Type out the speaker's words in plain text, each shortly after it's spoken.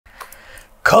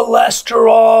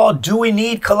Cholesterol. Do we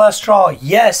need cholesterol?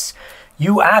 Yes,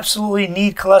 you absolutely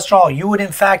need cholesterol. You would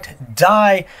in fact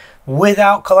die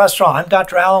without cholesterol. I'm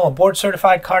Dr. Al, I'm a board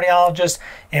certified cardiologist,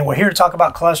 and we're here to talk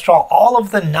about cholesterol. All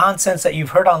of the nonsense that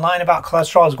you've heard online about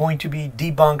cholesterol is going to be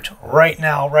debunked right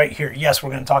now, right here. Yes,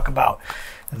 we're going to talk about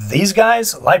these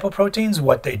guys, lipoproteins,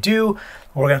 what they do.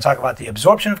 We're going to talk about the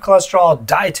absorption of cholesterol,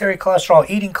 dietary cholesterol,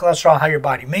 eating cholesterol, how your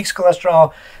body makes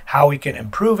cholesterol, how we can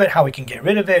improve it, how we can get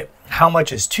rid of it, how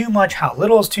much is too much, how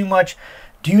little is too much.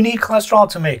 Do you need cholesterol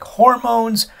to make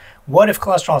hormones? What if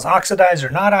cholesterol is oxidized or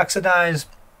not oxidized?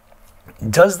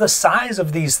 Does the size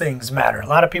of these things matter? A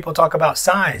lot of people talk about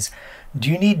size.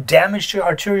 Do you need damage to your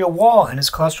arterial wall, and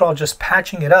is cholesterol just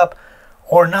patching it up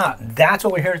or not? That's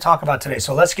what we're here to talk about today.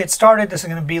 So let's get started. This is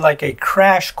going to be like a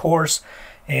crash course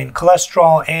in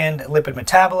cholesterol and lipid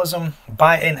metabolism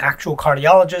by an actual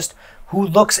cardiologist who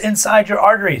looks inside your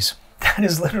arteries. That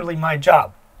is literally my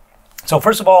job. So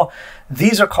first of all,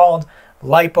 these are called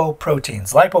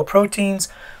lipoproteins. Lipoproteins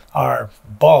are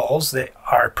balls that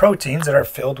are proteins that are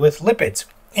filled with lipids.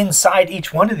 Inside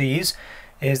each one of these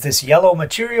is this yellow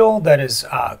material that is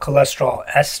cholesterol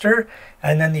ester,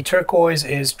 and then the turquoise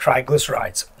is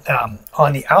triglycerides.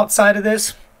 On the outside of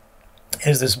this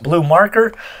is this blue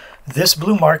marker. This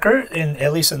blue marker,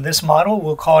 at least in this model,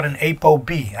 we'll call it an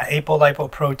ApoB,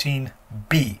 apolipoprotein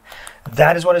B.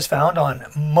 That is what is found on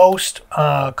most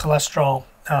cholesterol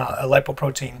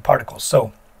lipoprotein particles.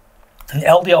 So an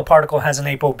LDL particle has an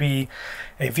ApoB,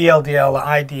 a VLDL,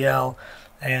 an IDL,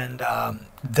 and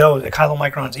the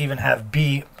chylomicrons even have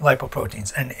B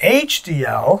lipoproteins. An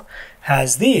HDL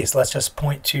has these. Let's just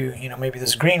point to, maybe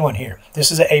this green one here.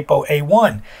 This is an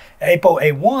ApoA1.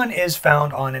 ApoA1 is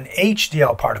found on an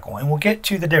HDL particle, and we'll get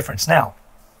to the difference. Now,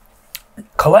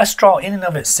 cholesterol in and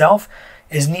of itself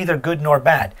is neither good nor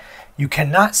bad. You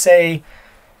cannot say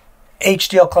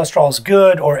HDL cholesterol is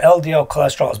good or LDL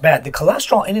cholesterol is bad. The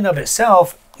cholesterol in and of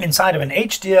itself inside of an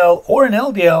HDL or an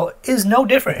LDL is no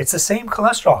different. It's the same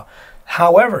cholesterol.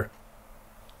 However,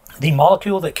 the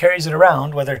molecule that carries it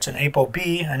around, whether it's an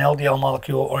ApoB, an LDL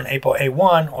molecule, or an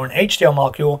ApoA1, or an HDL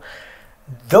molecule,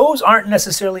 those aren't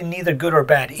necessarily neither good or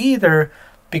bad either,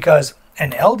 because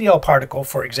an LDL particle,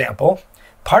 for example,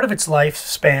 part of its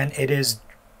lifespan, it is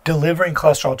delivering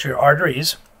cholesterol to your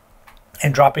arteries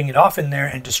and dropping it off in there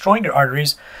and destroying your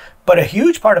arteries. But a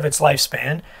huge part of its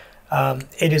lifespan,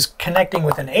 it is connecting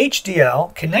with an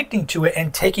HDL, connecting to it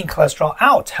and taking cholesterol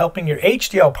out, helping your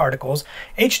HDL particles.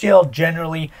 HDL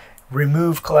generally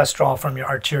remove cholesterol from your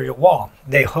arterial wall.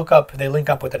 They link up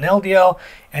with an LDL,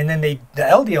 and then the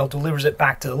LDL delivers it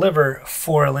back to the liver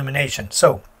for elimination.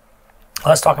 So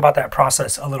let's talk about that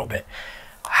process a little bit.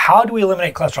 How do we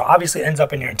eliminate cholesterol? Obviously it ends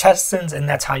up in your intestines, and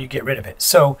that's how you get rid of it.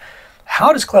 So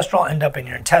how does cholesterol end up in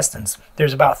your intestines?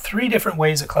 There's about 3 different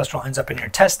ways that cholesterol ends up in your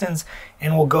intestines,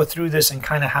 and we'll go through this and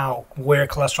kind of where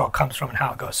cholesterol comes from and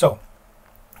how it goes. So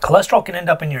cholesterol can end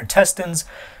up in your intestines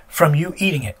from you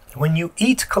eating it. When you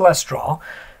eat cholesterol,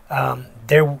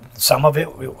 some of it,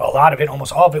 a lot of it,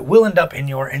 almost all of it will end up in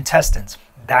your intestines.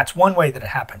 That's one way that it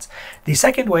happens. The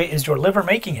second way is your liver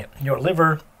making it. Your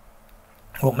liver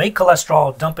will make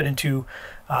cholesterol, dump it into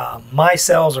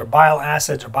micelles or bile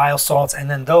acids or bile salts, and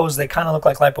then those, they kind of look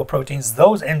like lipoproteins.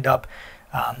 Those end up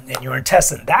in your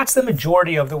intestine. That's the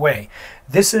majority of the way.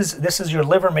 This is your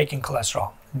liver making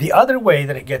cholesterol. The other way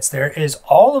that it gets there is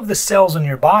all of the cells in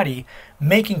your body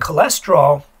making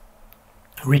cholesterol,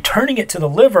 returning it to the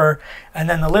liver, and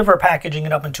then the liver packaging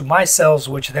it up into micelles,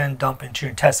 which then dump into your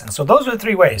intestines. So those are the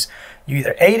 3 ways. You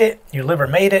either ate it, your liver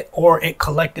made it, or it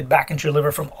collected back into your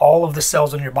liver from all of the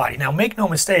cells in your body. Now, make no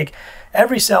mistake,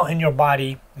 every cell in your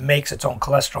body makes its own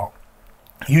cholesterol.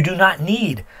 You do not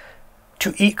need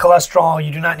to eat cholesterol.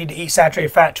 You do not need to eat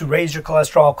saturated fat to raise your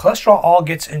cholesterol. Cholesterol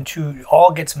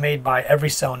all gets made by every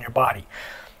cell in your body.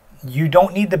 You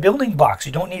don't need the building blocks.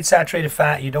 You don't need saturated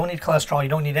fat. You don't need cholesterol. You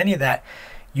don't need any of that.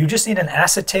 You just need an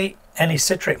acetate and a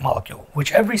citrate molecule,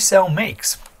 which every cell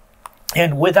makes.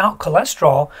 And without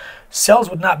cholesterol, cells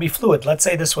would not be fluid. Let's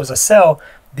say this was a cell.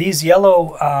 These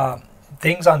yellow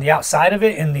things on the outside of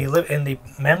it in the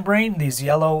membrane, these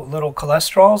yellow little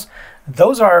cholesterols,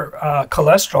 those are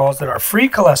cholesterols that are free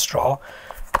cholesterol.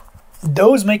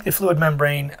 Those make the fluid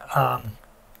membrane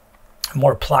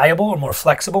more pliable or more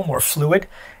flexible, more fluid.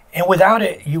 And without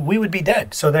it, we would be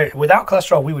dead. So without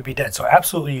cholesterol, we would be dead. So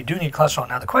absolutely, you do need cholesterol.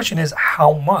 Now the question is,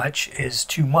 how much is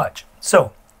too much?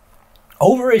 So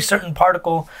over a certain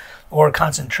particle or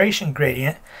concentration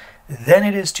gradient, then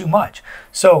it is too much.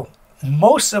 So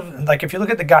if you look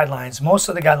at the guidelines, most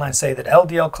of the guidelines say that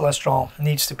LDL cholesterol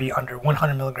needs to be under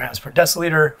 100 milligrams per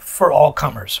deciliter for all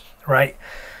comers, right?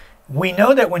 We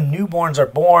know that when newborns are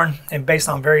born, and based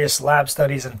on various lab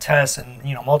studies and tests and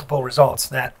multiple results,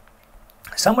 that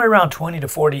somewhere around 20 to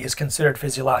 40 is considered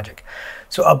physiologic.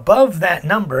 So above that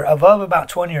number, above about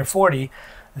 20 or 40,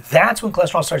 that's when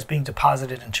cholesterol starts being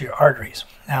deposited into your arteries.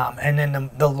 And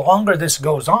then the longer this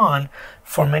goes on,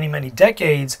 for many, many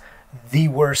decades, the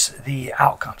worse the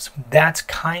outcomes. That's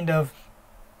kind of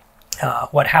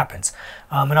what happens.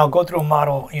 And I'll go through a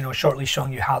model, shortly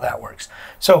showing you how that works.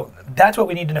 So that's what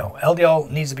we need to know. LDL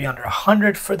needs to be under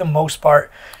 100 for the most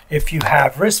part. If you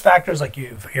have risk factors like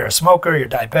you're a smoker, you're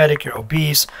diabetic, you're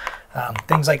obese,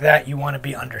 things like that, you want to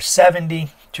be under 70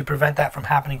 to prevent that from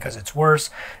happening because it's worse.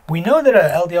 We know that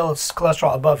a LDL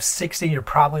cholesterol above 60, you're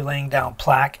probably laying down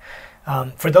plaque.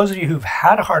 For those of you who've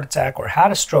had a heart attack or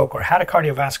had a stroke or had a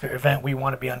cardiovascular event, we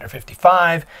want to be under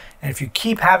 55. And if you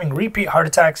keep having repeat heart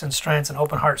attacks and stents and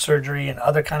open heart surgery and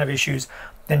other kind of issues,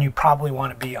 then you probably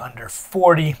want to be under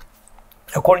 40,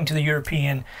 according to the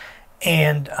European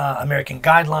and American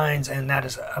guidelines. And that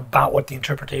is about what the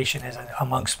interpretation is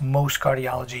amongst most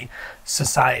cardiology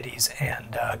societies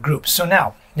and groups. So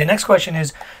now, the next question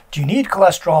is, do you need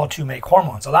cholesterol to make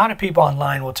hormones? A lot of people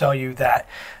online will tell you that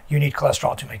you need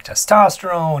cholesterol to make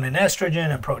testosterone and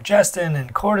estrogen and progestin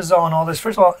and cortisol and all this.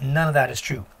 First of all, none of that is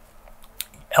true.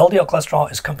 LDL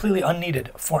cholesterol is completely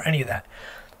unneeded for any of that.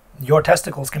 Your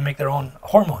testicles can make their own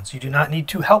hormones. You do not need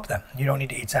to help them. You don't need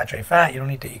to eat saturated fat. You don't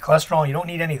need to eat cholesterol. You don't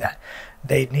need any of that.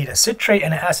 They need a citrate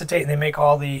and an acetate, and they make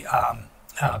all the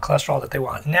cholesterol that they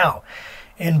want. Now,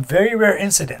 in very rare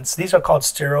incidents, these are called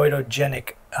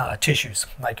steroidogenic tissues,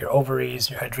 like your ovaries,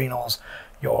 your adrenals,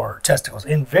 your testicles.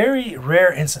 In very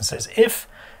rare instances, if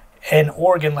an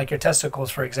organ like your testicles,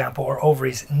 for example, or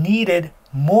ovaries needed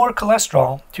more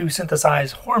cholesterol to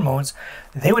synthesize hormones,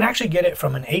 they would actually get it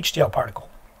from an HDL particle.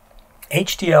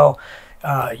 HDL,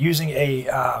 using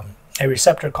a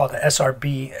receptor called the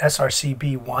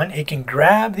SRCB1, it can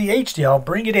grab the HDL,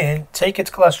 bring it in, take its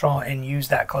cholesterol, and use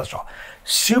that cholesterol.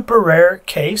 Super rare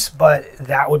case, but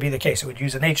that would be the case. It would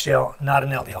use an HDL, not an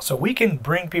LDL. So we can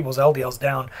bring people's LDLs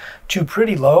down to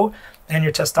pretty low, and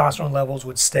your testosterone levels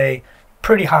would stay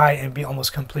pretty high and be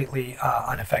almost completely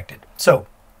unaffected. So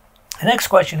the next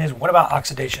question is, what about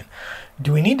oxidation?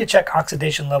 Do we need to check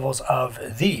oxidation levels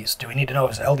of these? Do we need to know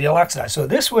if it's LDL oxidized? So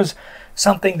this was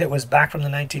something that was back from the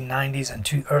 1990s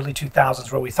and early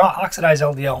 2000s where we thought oxidized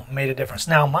LDL made a difference.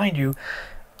 Now, mind you,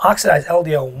 oxidized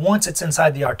LDL, once it's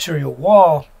inside the arterial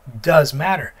wall, does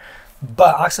matter.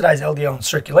 But oxidized LDL in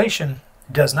circulation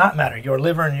does not matter. Your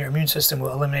liver and your immune system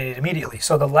will eliminate it immediately.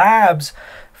 So the labs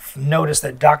noticed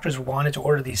that doctors wanted to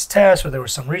order these tests, or there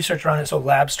was some research around it, so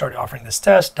labs started offering this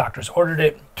test. Doctors ordered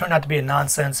it. Turned out to be a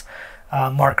nonsense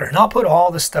marker. And I'll put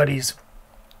all the studies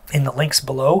in the links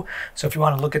below. So if you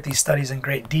want to look at these studies in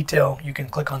great detail, you can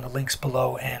click on the links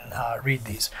below and read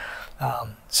these.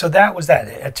 So that was that.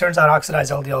 It turns out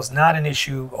oxidized LDL is not an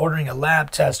issue. Ordering a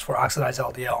lab test for oxidized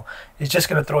LDL is just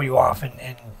going to throw you off,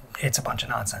 and it's a bunch of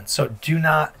nonsense. So do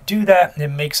not do that. It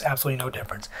makes absolutely no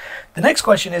difference. The next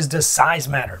question is, does size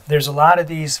matter? There's a lot of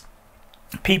these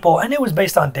people, and it was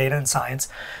based on data and science.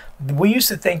 We used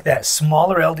to think that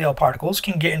smaller LDL particles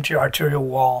can get into your arterial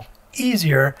wall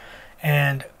easier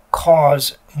and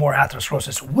cause more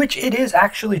atherosclerosis, which it is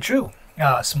actually true.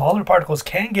 Smaller particles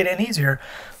can get in easier,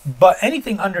 but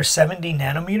anything under 70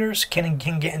 nanometers can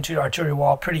get into your arterial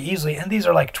wall pretty easily. And these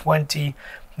are like 20,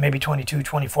 maybe 22,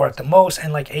 24 at the most,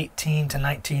 and like 18 to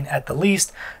 19 at the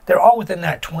least. They're all within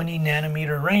that 20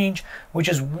 nanometer range, which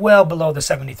is well below the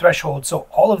 70 threshold. So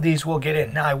all of these will get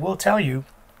in. Now, I will tell you,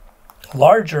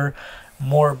 larger,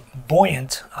 more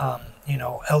buoyant,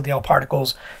 LDL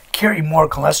particles carry more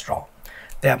cholesterol.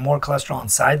 They have more cholesterol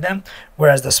inside them,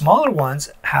 whereas the smaller ones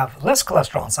have less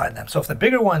cholesterol inside them. So if the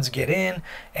bigger ones get in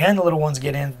and the little ones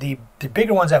get in, the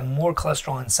bigger ones have more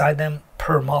cholesterol inside them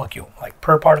per molecule. Like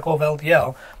per particle of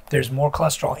LDL, there's more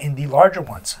cholesterol in the larger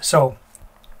ones. So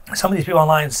some of these people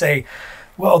online say,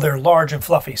 well, they're large and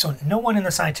fluffy. So no one in the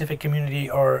scientific community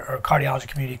or cardiology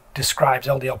community describes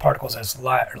LDL particles as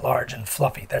large and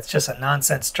fluffy. That's just a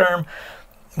nonsense term.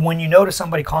 When you notice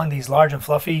somebody calling these large and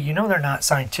fluffy, you know they're not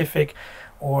scientific,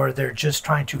 or they're just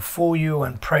trying to fool you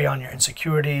and prey on your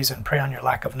insecurities and prey on your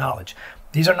lack of knowledge.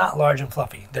 These are not large and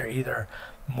fluffy. They're either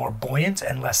more buoyant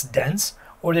and less dense,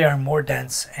 or they are more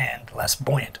dense and less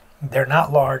buoyant. They're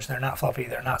not large, they're not fluffy,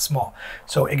 they're not small.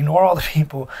 So ignore all the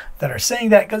people that are saying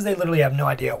that, because they literally have no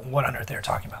idea what on earth they're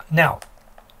talking about. Now,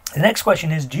 the next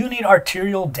question is, do you need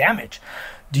arterial damage?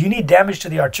 Do you need damage to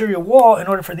the arterial wall in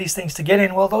order for these things to get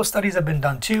in? Well, those studies have been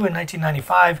done too. In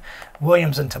 1995,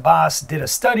 Williams and Tabas did a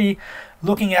study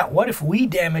looking at what if we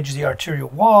damage the arterial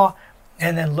wall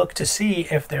and then look to see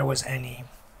if there was any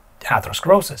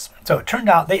atherosclerosis. So it turned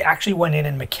out they actually went in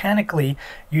and mechanically,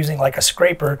 using like a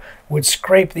scraper, would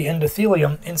scrape the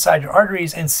endothelium inside your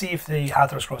arteries and see if the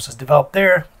atherosclerosis developed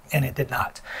there, and it did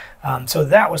not. So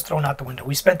that was thrown out the window.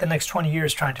 We spent the next 20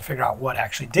 years trying to figure out what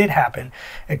actually did happen.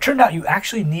 It turned out you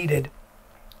actually needed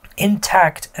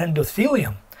intact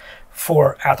endothelium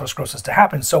for atherosclerosis to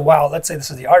happen. So while, let's say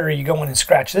this is the artery, you go in and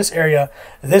scratch this area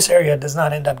does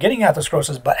not end up getting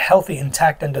atherosclerosis, but healthy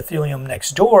intact endothelium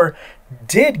next door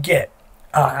did get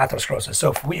atherosclerosis.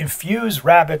 So if we infuse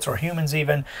rabbits or humans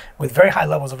even with very high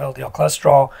levels of LDL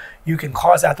cholesterol, you can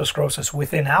cause atherosclerosis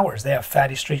within hours. They have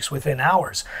fatty streaks within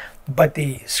hours. But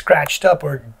the scratched up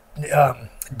or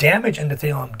damaged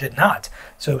endothelium did not.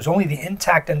 So it was only the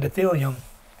intact endothelium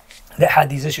that had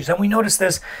these issues. And we notice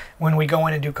this when we go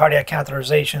in and do cardiac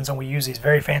catheterizations and we use these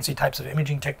very fancy types of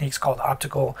imaging techniques called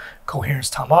optical coherence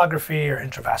tomography or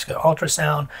intravascular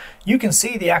ultrasound. You can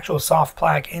see the actual soft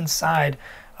plaque inside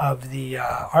of the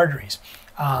arteries.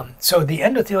 So the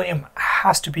endothelium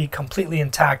has to be completely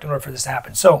intact in order for this to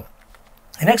happen. So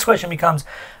the next question becomes,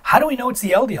 how do we know it's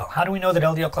the LDL? How do we know that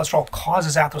LDL cholesterol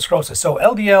causes atherosclerosis? So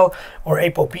LDL, or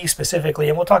ApoB specifically,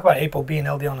 and we'll talk about ApoB and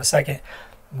LDL in a second,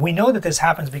 we know that this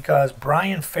happens because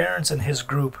Brian Ferentz and his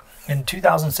group in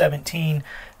 2017,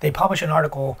 they published an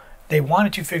article. They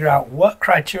wanted to figure out what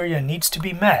criteria needs to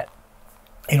be met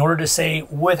in order to say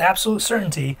with absolute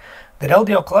certainty that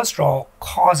LDL cholesterol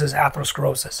causes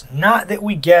atherosclerosis. Not that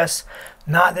we guess,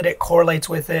 not that it correlates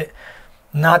with it,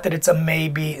 not that it's a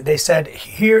maybe. They said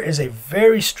here is a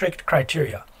very strict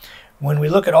criteria. When we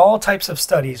look at all types of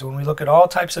studies, when we look at all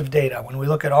types of data, when we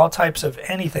look at all types of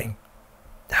anything,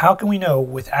 how can we know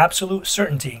with absolute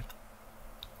certainty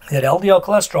that LDL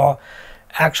cholesterol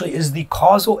actually is the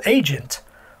causal agent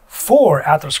for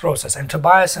atherosclerosis? And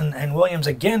Tobias and Williams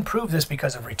again prove this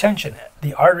because of retention.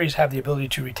 The arteries have the ability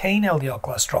to retain LDL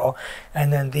cholesterol,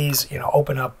 and then these,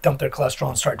 open up, dump their cholesterol,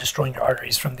 and start destroying your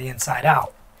arteries from the inside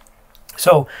out.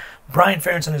 So Brian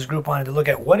Ferentz and his group wanted to look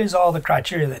at what is all the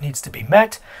criteria that needs to be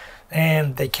met.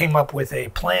 And they came up with a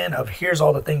plan of here's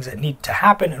all the things that need to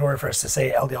happen in order for us to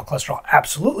say LDL cholesterol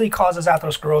absolutely causes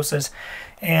atherosclerosis.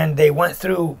 And they went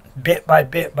through bit by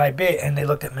bit by bit, and they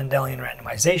looked at Mendelian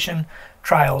randomization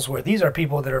trials where these are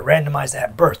people that are randomized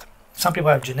at birth. Some people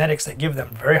have genetics that give them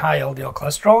very high LDL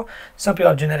cholesterol. Some people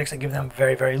have genetics that give them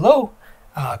very, very low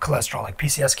cholesterol, like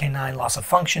PCSK9 loss of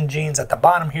function genes at the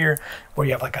bottom here, where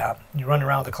you have you run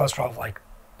around with a cholesterol of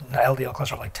LDL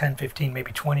cholesterol like 10, 15,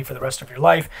 maybe 20 for the rest of your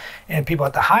life. And people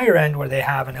at the higher end where they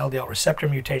have an LDL receptor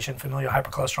mutation, familial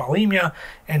hypercholesterolemia,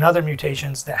 and other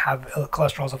mutations that have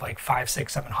cholesterols of like 5,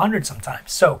 6, 700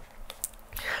 sometimes. So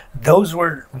those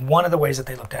were one of the ways that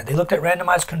they looked at it. They looked at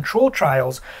randomized control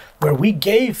trials where we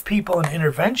gave people an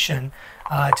intervention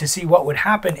to see what would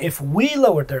happen if we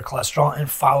lowered their cholesterol and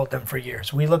followed them for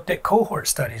years. We looked at cohort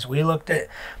studies. We looked at,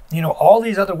 all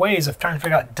these other ways of trying to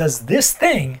figure out, does this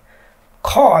thing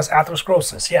cause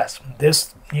atherosclerosis? Yes.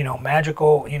 This,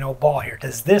 magical, ball here.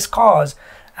 Does this cause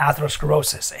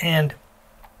atherosclerosis? And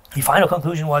the final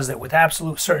conclusion was that with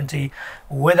absolute certainty,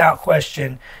 without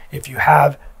question, if you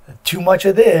have too much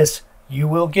of this, you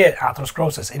will get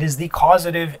atherosclerosis. It is the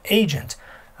causative agent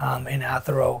in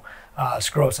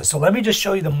atherosclerosis. So let me just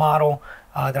show you the model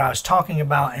that I was talking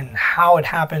about and how it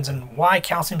happens and why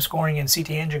calcium scoring and CT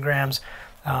angiograms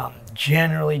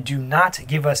generally do not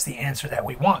give us the answer that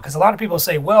we want. Because a lot of people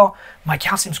say, well, my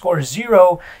calcium score is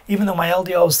 0, even though my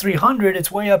LDL is 300,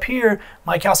 it's way up here,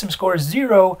 my calcium score is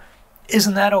 0.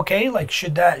 Isn't that okay? Like,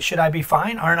 should I be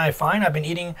fine? Aren't I fine? I've been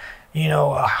eating,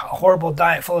 a horrible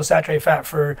diet full of saturated fat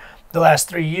for the last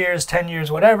 3 years, 10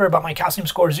 years, whatever, but my calcium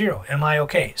score is 0. Am I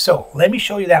okay? So let me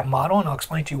show you that model and I'll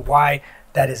explain to you why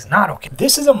that is not okay.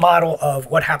 This is a model of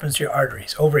what happens to your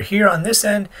arteries. Over here on this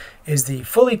end is the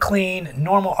fully clean,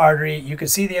 normal artery. You can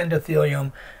see the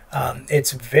endothelium.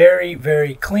 It's very,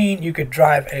 very clean. You could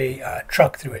drive a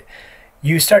truck through it.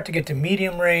 You start to get to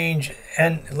medium range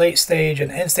and late stage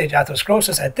and end stage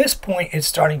atherosclerosis. At this point, it's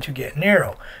starting to get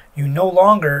narrow. You no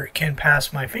longer can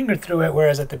pass my finger through it,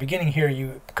 whereas at the beginning here,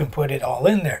 you can put it all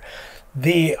in there.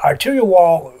 The arterial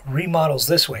wall remodels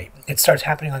this way. It starts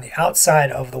happening on the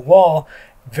outside of the wall.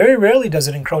 Very rarely does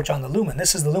it encroach on the lumen.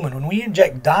 This is the lumen. When we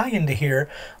inject dye into here,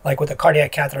 like with a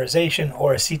cardiac catheterization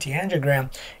or a CT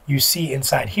angiogram, you see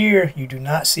inside here, you do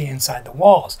not see inside the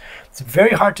walls. It's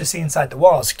very hard to see inside the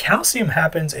walls. Calcium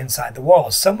happens inside the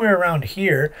walls. Somewhere around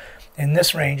here in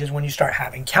this range is when you start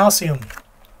having calcium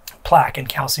plaque and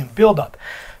calcium buildup.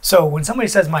 So when somebody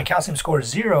says my calcium score is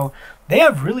 0, they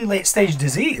have really late stage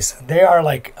disease. They are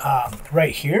like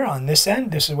right here on this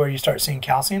end. This is where you start seeing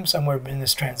calcium, somewhere in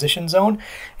this transition zone.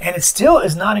 And it still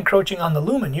is not encroaching on the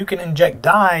lumen. You can inject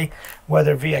dye,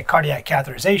 whether via cardiac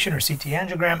catheterization or CT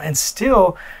angiogram, and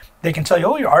still they can tell you,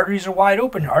 oh, your arteries are wide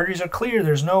open, your arteries are clear,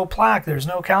 there's no plaque, there's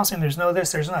no calcium, there's no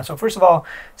this, there's no that. So first of all,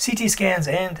 CT scans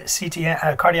and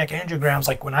cardiac angiograms,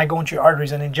 like when I go into your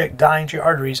arteries and inject dye into your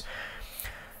arteries,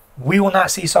 we will not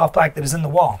see soft plaque that is in the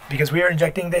wall because we are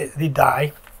injecting the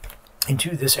dye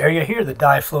into this area here. The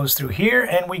dye flows through here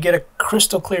and we get a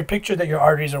crystal clear picture that your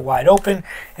arteries are wide open.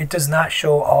 It does not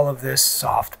show all of this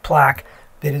soft plaque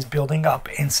that is building up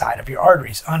inside of your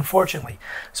arteries, unfortunately.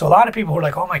 So a lot of people who are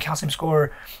like, oh, my calcium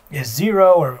score is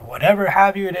 0 or whatever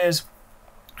have you it is,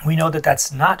 we know that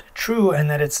that's not true and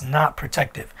that it's not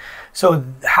protective. So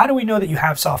how do we know that you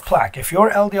have soft plaque? If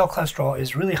your LDL cholesterol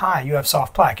is really high, you have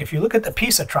soft plaque. If you look at the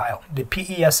PISA trial, the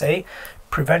PESA,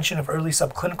 Prevention of Early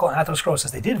Subclinical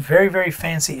Atherosclerosis, they did very, very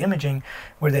fancy imaging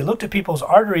where they looked at people's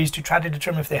arteries to try to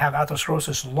determine if they have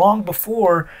atherosclerosis long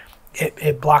before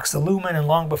it blocks the lumen and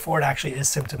long before it actually is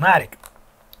symptomatic.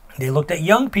 They looked at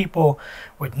young people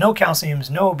with no calciums,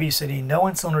 no obesity, no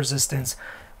insulin resistance,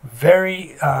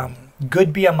 very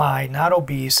good BMI, not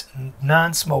obese,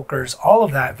 non-smokers, all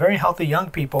of that, very healthy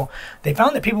young people. They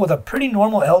found that people with a pretty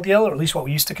normal LDL, or at least what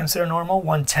we used to consider normal,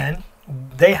 110,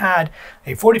 they had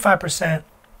a 45%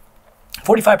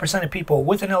 of people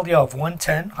with an LDL of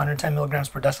 110 milligrams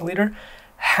per deciliter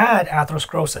had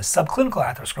atherosclerosis, subclinical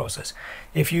atherosclerosis.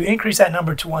 If you increase that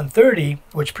number to 130,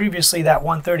 which previously that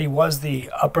 130 was the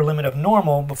upper limit of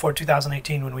normal before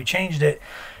 2018 when we changed it,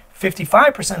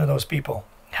 55% of those people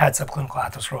had subclinical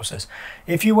atherosclerosis.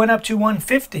 If you went up to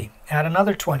 150, add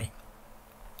another 20.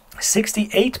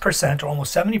 68% or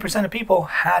almost 70% of people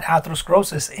had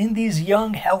atherosclerosis in these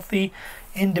young, healthy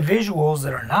individuals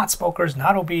that are not smokers,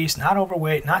 not obese, not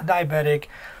overweight, not diabetic,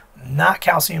 not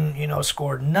calcium,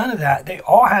 scored, none of that. They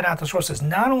all had atherosclerosis.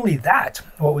 Not only that,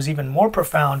 what was even more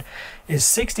profound is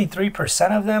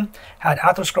 63% of them had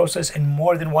atherosclerosis in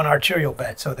more than one arterial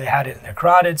bed. So they had it in their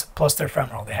carotids plus their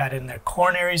femoral. They had it in their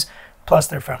coronaries plus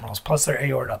their femorals, plus their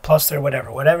aorta, plus their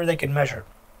whatever they can measure.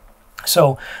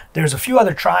 So there's a few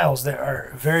other trials that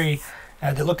are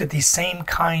that looked at these same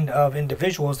kind of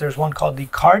individuals. There's one called the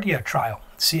CARDIA trial,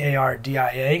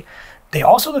 CARDIA. They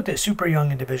also looked at super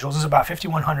young individuals. This is about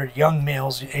 5,100 young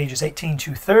males, ages 18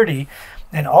 to 30.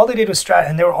 And all they did was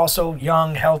and they were also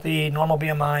young, healthy, normal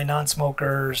BMI,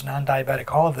 non-smokers,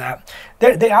 non-diabetic, all of that.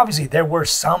 There were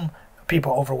some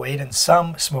people overweight and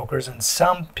some smokers and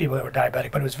some people that were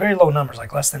diabetic, but it was very low numbers,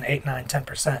 like less than 8, 9,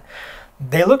 10%.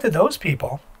 They looked at those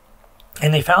people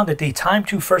and they found that the time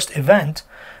to first event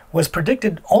was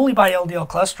predicted only by LDL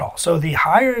cholesterol. So the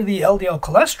higher the LDL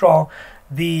cholesterol,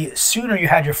 the sooner you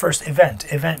had your first event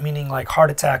meaning like heart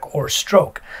attack or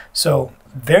stroke. So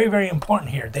very, very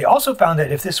important here. They also found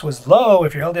that if this was low,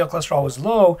 if your LDL cholesterol was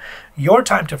low, your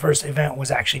time to first event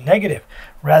was actually negative.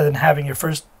 Rather than having your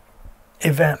first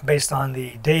event based on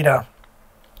the data,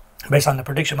 based on the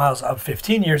prediction models of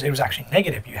 15 years, it was actually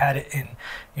negative. You had it in,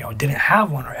 didn't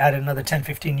have one or added another 10,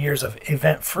 15 years of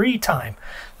event-free time.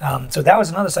 So that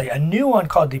was another study. A new one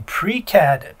called the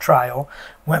PRECAD trial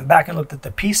went back and looked at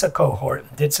the PISA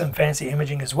cohort, did some fancy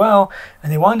imaging as well,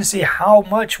 and they wanted to see how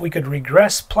much we could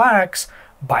regress plaques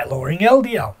by lowering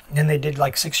LDL. And they did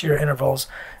like 6-year intervals,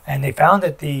 and they found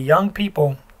that the young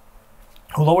people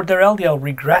who lowered their LDL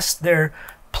regressed their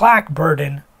plaque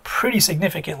burden pretty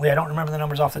significantly. I don't remember the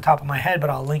numbers off the top of my head, but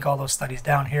I'll link all those studies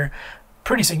down here.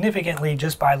 Pretty significantly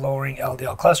just by lowering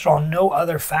LDL cholesterol. No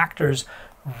other factors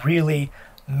really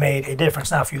made a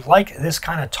difference. Now, if you like this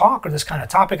kind of talk or this kind of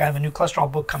topic, I have a new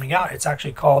cholesterol book coming out. It's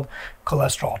actually called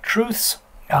Cholesterol Truths.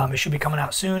 It should be coming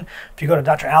out soon. If you go to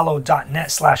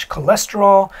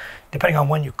drallo.net/cholesterol, depending on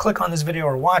when you click on this video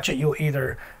or watch it, you'll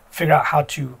either figure out how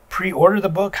to pre-order the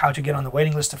book, how to get on the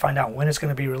waiting list to find out when it's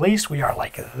going to be released. We are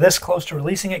like this close to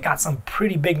releasing it. Got some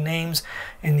pretty big names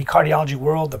in the cardiology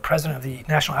world. The president of the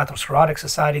National Atherosclerotic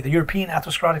Society, the European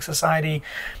Atherosclerotic Society,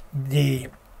 the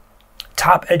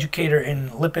top educator in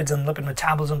lipids and lipid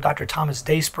metabolism, Dr. Thomas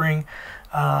Dayspring,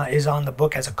 is on the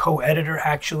book as a co-editor,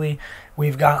 actually.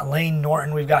 We've got Lane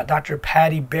Norton, we've got Dr.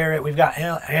 Paddy Barrett, we've got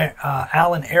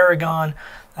Alan Aragon,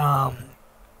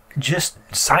 just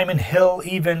Simon Hill,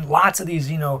 even lots of these,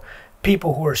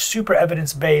 people who are super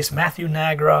evidence-based. Matthew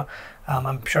Nagra,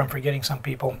 I'm sure I'm forgetting some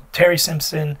people. Terry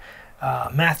Simpson,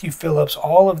 Matthew Phillips,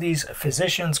 all of these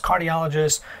physicians,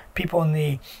 cardiologists, people in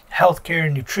the healthcare,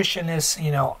 nutritionists,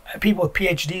 people with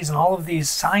PhDs in all of these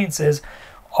sciences,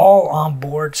 all on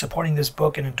board supporting this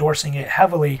book and endorsing it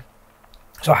heavily.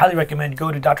 So I highly recommend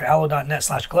go to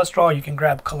drallo.net/cholesterol. You can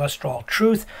grab Cholesterol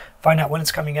Truth, find out when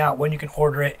it's coming out, when you can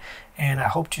order it, and I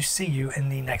hope to see you in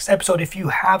the next episode. If you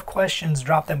have questions,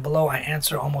 drop them below. I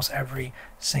answer almost every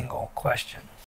single question.